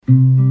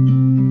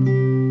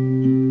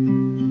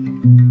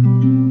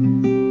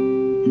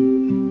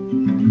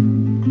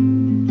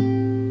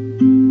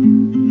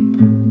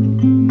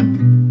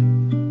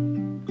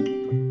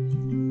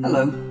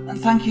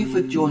you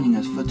for joining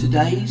us for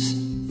today's,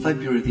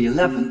 February the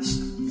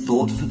 11th,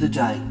 Thought for the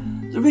Day.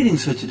 The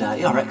readings for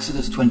today are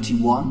Exodus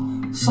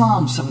 21,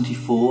 Psalm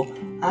 74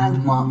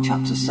 and Mark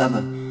chapter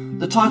 7.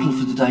 The title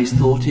for today's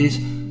thought is,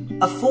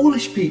 A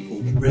Foolish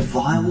People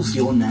Reviles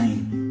Your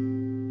Name.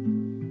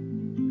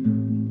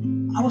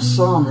 Our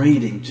psalm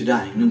reading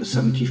today, number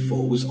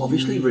 74, was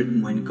obviously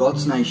written when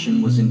God's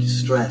nation was in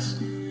distress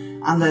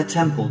and their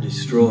temple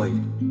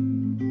destroyed.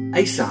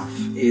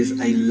 Asaph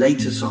is a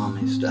later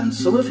psalmist, and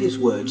some of his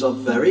words are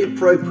very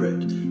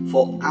appropriate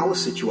for our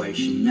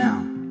situation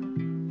now.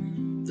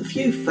 The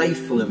few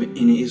faithful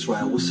in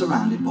Israel were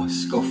surrounded by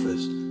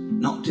scoffers,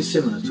 not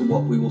dissimilar to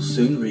what we will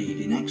soon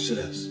read in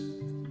Exodus.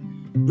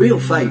 Real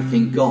faith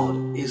in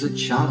God is a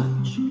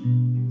challenge.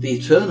 The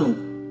Eternal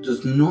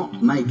does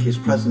not make his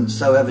presence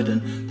so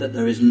evident that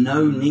there is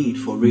no need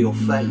for real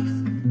faith,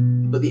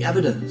 but the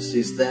evidence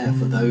is there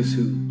for those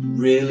who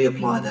really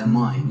apply their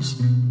minds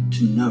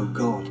to know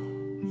God.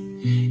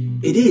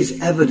 It is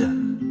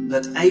evident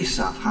that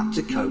Asaph had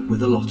to cope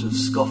with a lot of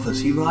scoffers.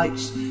 He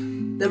writes,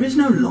 "There is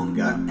no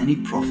longer any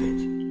prophet,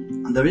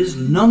 and there is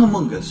none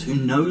among us who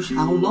knows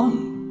how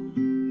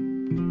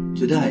long."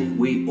 Today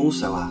we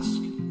also ask,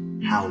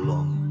 how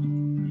long?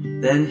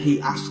 Then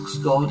he asks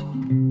God,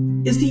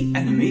 is the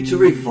enemy to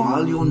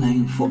revile your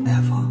name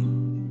forever?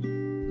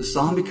 The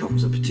psalm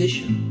becomes a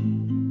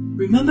petition.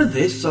 Remember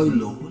this, O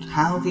Lord,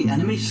 how the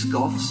enemy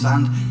scoffs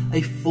and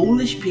a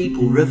foolish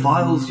people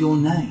reviles your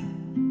name.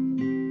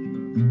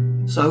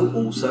 So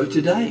also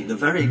today, the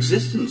very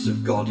existence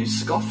of God is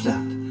scoffed at,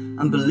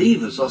 and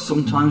believers are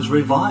sometimes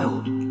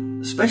reviled,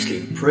 especially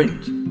in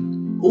print,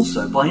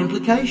 also by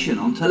implication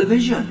on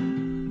television.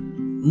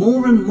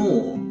 More and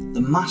more,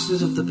 the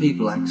masses of the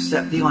people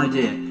accept the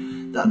idea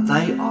that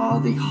they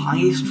are the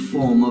highest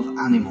form of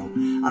animal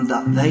and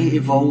that they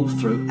evolved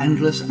through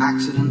endless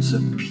accidents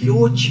of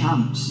pure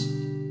chance.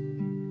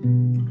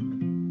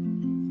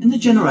 In the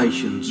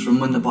generations from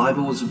when the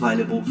Bible was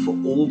available for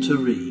all to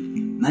read,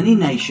 many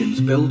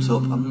nations built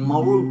up a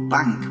moral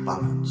bank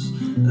balance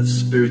of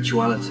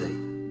spirituality.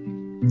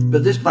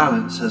 But this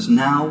balance has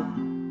now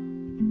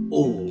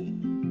all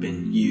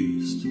been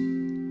used.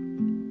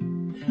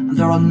 And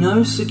there are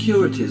no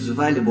securities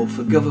available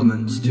for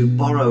governments to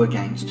borrow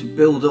against to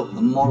build up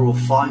the moral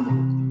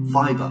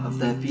fibre of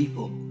their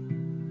people,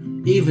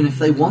 even if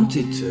they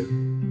wanted to.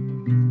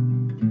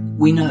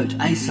 We note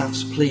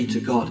Asaph's plea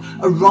to God,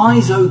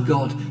 "Arise, O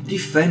God,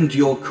 defend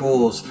your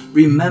cause.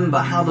 Remember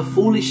how the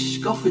foolish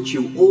scoff at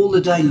you all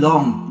the day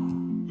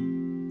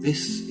long."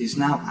 This is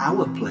now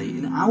our plea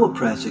in our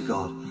prayer to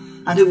God,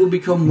 and it will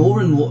become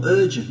more and more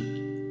urgent.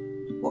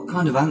 What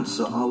kind of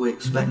answer are we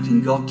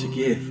expecting God to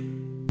give?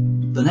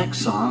 The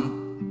next psalm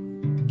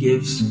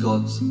gives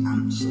God's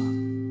answer.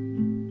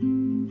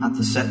 "At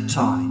the set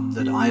time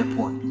that I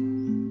appoint,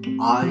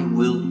 I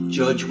will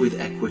judge with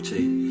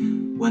equity.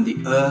 When the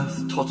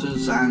earth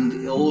totters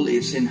and all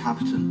its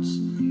inhabitants,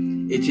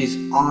 it is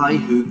I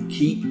who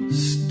keep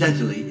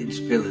steadily its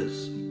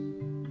pillars."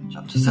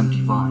 Chapter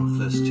 75,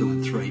 verse 2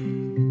 and 3.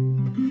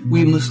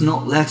 We must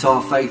not let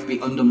our faith be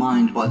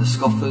undermined by the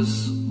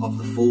scoffers of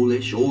the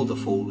foolish or the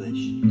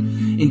foolish.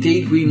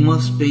 Indeed, we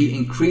must be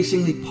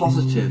increasingly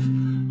positive,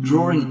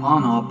 drawing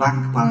on our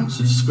bank balance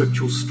of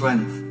scriptural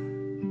strength.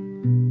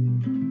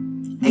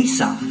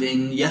 Asaph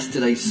in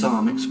yesterday's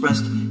psalm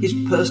expressed his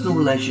personal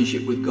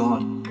relationship with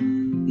God.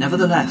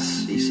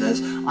 "Nevertheless," he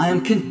says, "I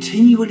am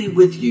continually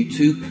with you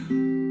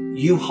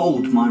you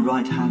hold my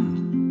right hand.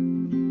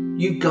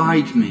 You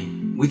guide me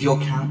with your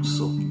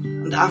counsel,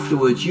 and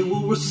afterwards you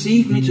will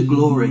receive me to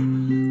glory.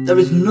 There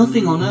is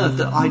nothing on earth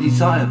that I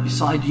desire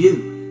beside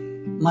you.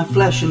 My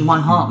flesh and my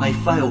heart may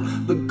fail,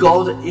 but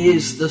God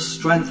is the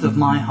strength of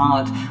my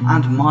heart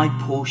and my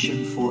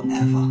portion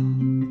forever."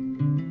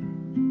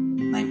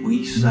 May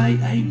we say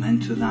amen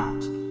to that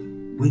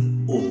with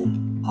all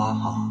our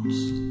hearts.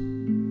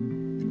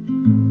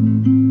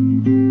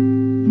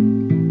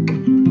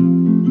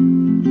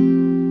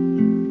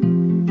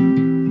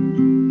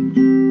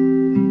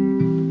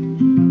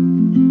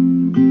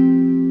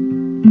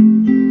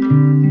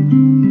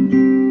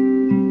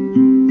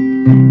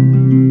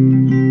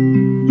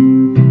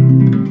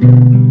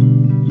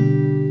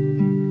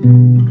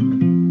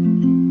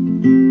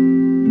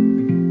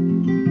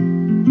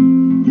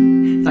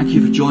 Thank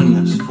you for joining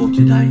us for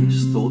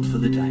today's Thought for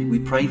the Day. We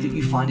pray that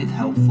you find it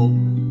helpful.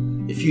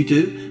 If you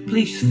do,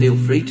 please feel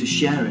free to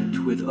share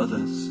it with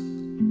others.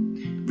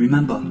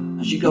 Remember,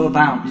 as you go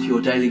about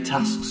your daily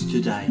tasks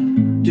today,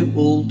 do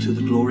all to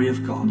the glory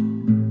of God,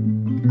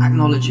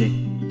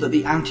 acknowledging that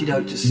the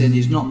antidote to sin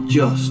is not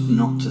just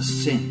not to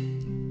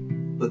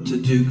sin, but to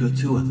do good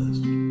to others.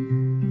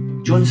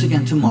 Join us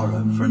again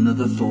tomorrow for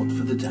another Thought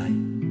for the Day.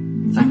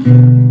 Thank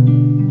you.